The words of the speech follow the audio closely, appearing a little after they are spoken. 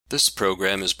This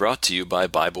program is brought to you by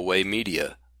Bible Way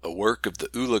Media, a work of the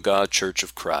Ulaga Church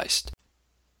of Christ.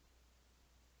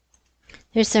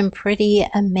 There's some pretty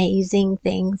amazing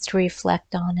things to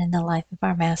reflect on in the life of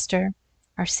our Master,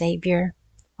 our Savior,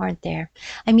 aren't there?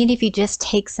 I mean, if you just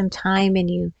take some time and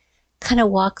you kind of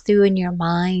walk through in your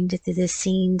mind the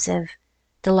scenes of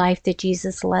the life that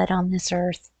Jesus led on this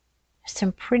earth, there's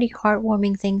some pretty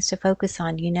heartwarming things to focus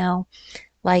on,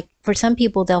 Like for some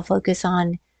people, they'll focus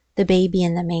on the baby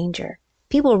in the manger.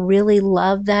 People really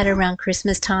love that around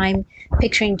Christmas time,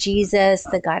 picturing Jesus,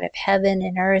 the God of heaven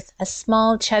and earth, a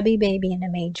small chubby baby in a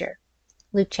manger.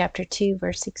 Luke chapter 2,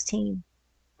 verse 16.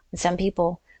 And some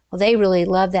people, they really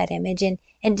love that image and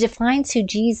it defines who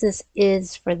Jesus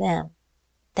is for them.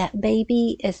 That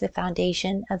baby is the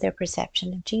foundation of their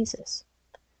perception of Jesus.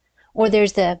 Or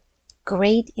there's the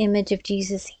great image of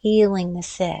Jesus healing the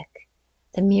sick.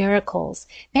 The miracles.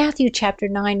 Matthew chapter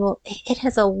 9, it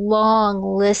has a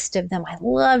long list of them. I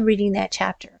love reading that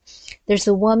chapter. There's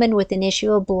the woman with an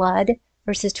issue of blood,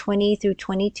 verses 20 through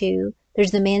 22.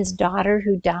 There's the man's daughter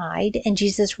who died, and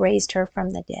Jesus raised her from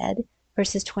the dead,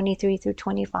 verses 23 through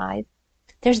 25.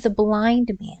 There's the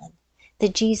blind man,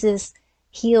 that Jesus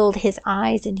healed his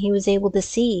eyes and he was able to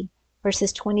see,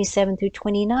 verses 27 through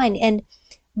 29. And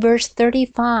verse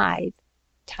 35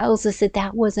 tells us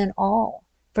that wasn't all.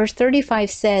 Verse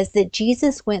 35 says that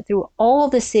Jesus went through all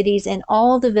the cities and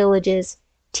all the villages,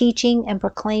 teaching and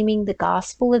proclaiming the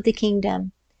gospel of the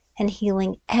kingdom and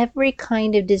healing every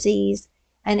kind of disease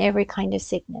and every kind of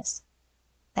sickness.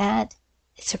 That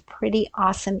is a pretty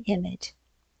awesome image.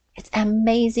 It's an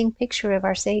amazing picture of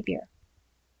our Savior.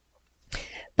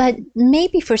 But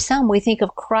maybe for some, we think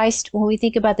of Christ when we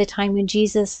think about the time when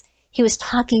Jesus, he was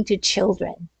talking to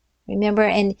children. Remember,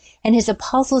 and his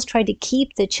apostles tried to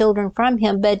keep the children from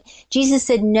him, but Jesus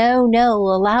said, no,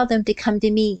 allow them to come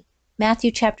to me. Matthew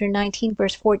chapter 19,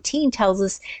 verse 14 tells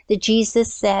us that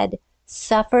Jesus said,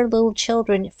 suffer little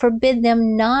children, forbid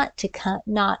them not to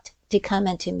come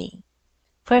unto me.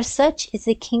 For such is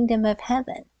the kingdom of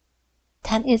heaven.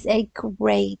 That is a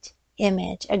great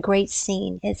image, a great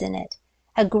scene, isn't it?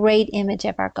 A great image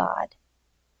of our God.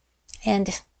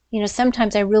 And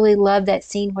sometimes I really love that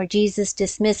scene where Jesus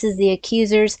dismisses the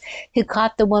accusers who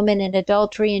caught the woman in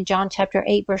adultery in John chapter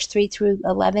 8, verse 3 through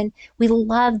 11. We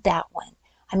love that one.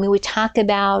 I mean, we talk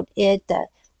about it,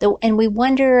 and we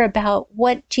wonder about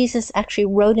what Jesus actually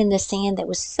wrote in the sand that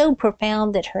was so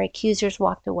profound that her accusers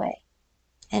walked away.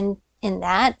 And in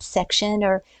that section,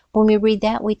 or when we read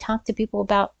that, we talk to people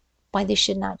about why they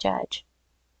should not judge.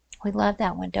 We love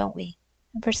that one, don't we?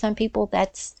 And for some people,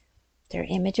 that's their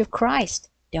image of Christ.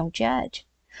 Don't judge.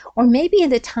 Or maybe at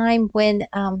the time when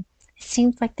it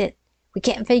seems like that we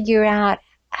can't figure out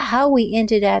how we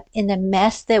ended up in the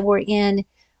mess that we're in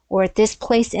or at this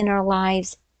place in our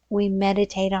lives, we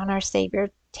meditate on our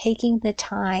Savior, taking the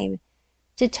time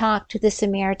to talk to the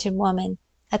Samaritan woman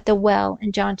at the well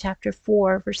in John chapter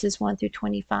 4, verses 1 through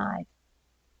 25.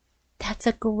 That's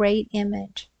a great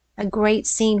image, a great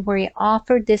scene where he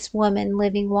offered this woman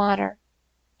living water.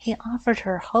 He offered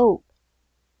her hope.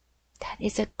 That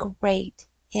is a great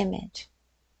image.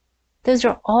 Those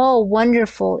are all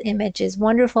wonderful images,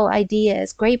 wonderful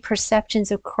ideas, great perceptions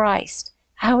of Christ,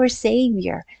 our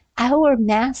Savior, our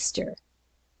Master.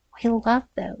 We love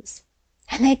those.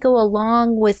 And they go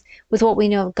along with what we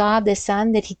know of God the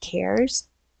Son, that he cares,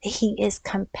 that he is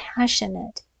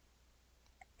compassionate.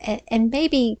 And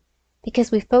maybe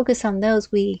because we focus on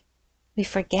those, we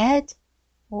forget,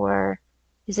 or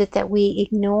is it that we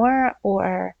ignore,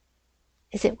 or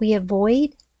is it we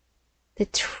avoid the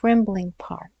trembling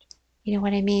part? You know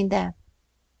what I mean?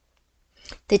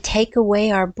 The take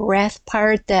away our breath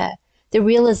part, the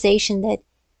realization that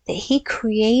he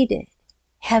created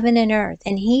heaven and earth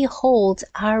and he holds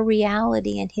our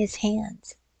reality in his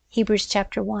hands. Hebrews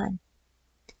chapter 1.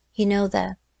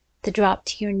 The drop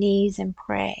to your knees and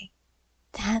pray.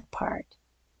 That part,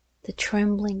 the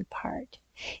trembling part.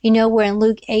 Where in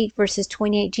Luke 8, verses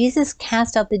 28, Jesus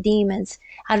cast out the demons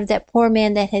out of that poor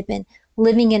man that had been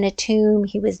living in a tomb.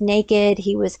 He was naked.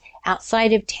 He was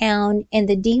outside of town. And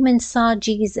the demon saw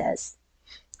Jesus.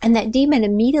 And that demon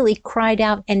immediately cried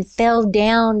out and fell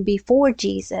down before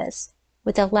Jesus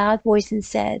with a loud voice and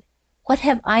said, what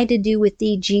have I to do with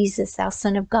thee, Jesus, thou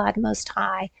Son of God Most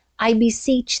High? I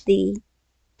beseech thee,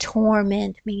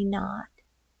 torment me not.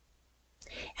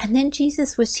 And then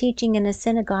Jesus was teaching in a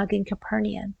synagogue in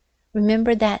Capernaum.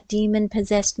 Remember that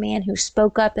demon-possessed man who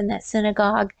spoke up in that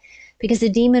synagogue because the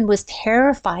demon was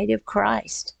terrified of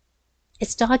Christ.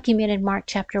 It's documented in Mark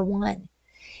chapter 1.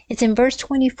 It's in verse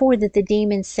 24 that the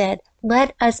demon said,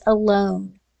 let us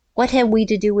alone. What have we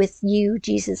to do with you,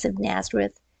 Jesus of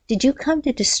Nazareth? Did you come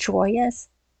to destroy us?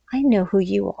 I know who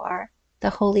you are, the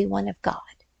Holy One of God.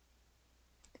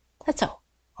 That's a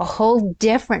whole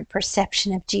different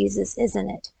perception of Jesus, isn't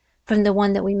it? From the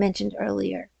one that we mentioned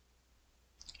earlier.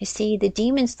 You see, the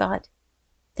demons thought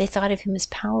of him as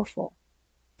powerful,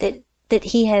 that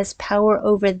he has power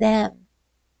over them,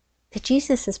 that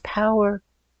Jesus has power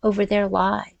over their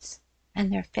lives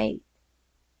and their faith.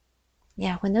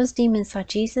 Yeah, when those demons saw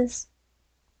Jesus,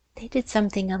 they did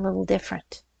something a little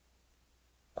different.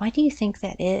 Why do you think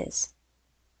that is?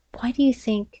 Why do you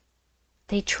think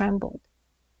they trembled?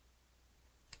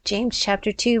 James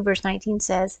chapter 2 verse 19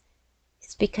 says,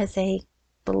 it's because they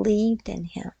believed in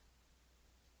him.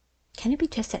 Can it be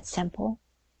just that simple?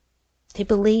 They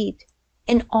believed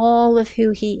in all of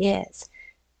who he is.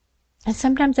 And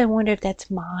sometimes I wonder if that's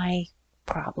my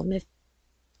problem, if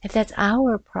that's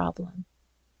our problem.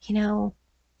 You know,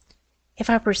 if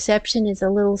our perception is a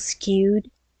little skewed.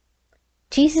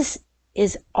 Jesus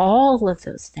is all of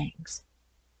those things.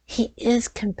 He is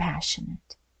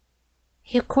compassionate.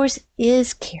 He, of course,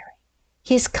 is caring.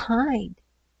 He is kind.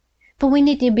 But we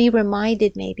need to be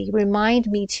reminded, remind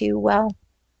me to,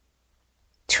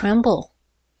 tremble.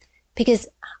 Because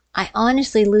I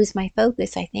honestly lose my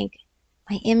focus, I think.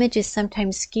 My image is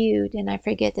sometimes skewed, and I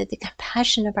forget that the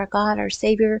compassion of our God, our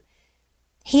Savior,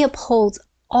 he upholds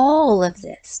all of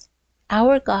this.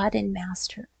 Our God and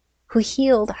Master, who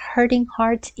healed hurting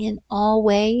hearts in all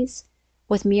ways,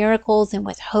 with miracles and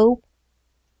with hope.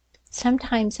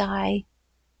 Sometimes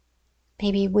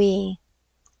we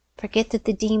forget that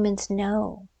the demons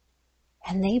know,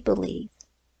 and they believe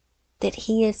that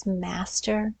he is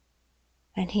Master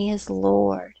and he is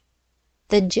Lord,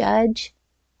 the Judge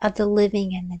of the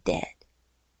living and the dead.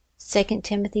 2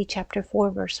 Timothy chapter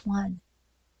 4 verse 1.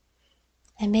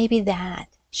 And maybe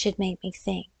that should make me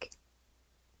think.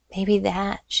 Maybe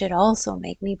that should also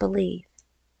make me believe.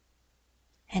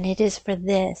 And it is for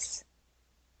this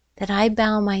that I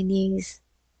bow my knees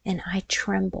and I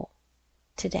tremble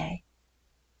today.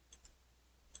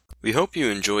 We hope you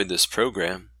enjoyed this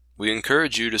program. We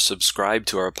encourage you to subscribe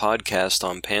to our podcast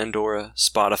on Pandora,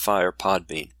 Spotify, or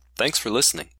Podbean. Thanks for listening.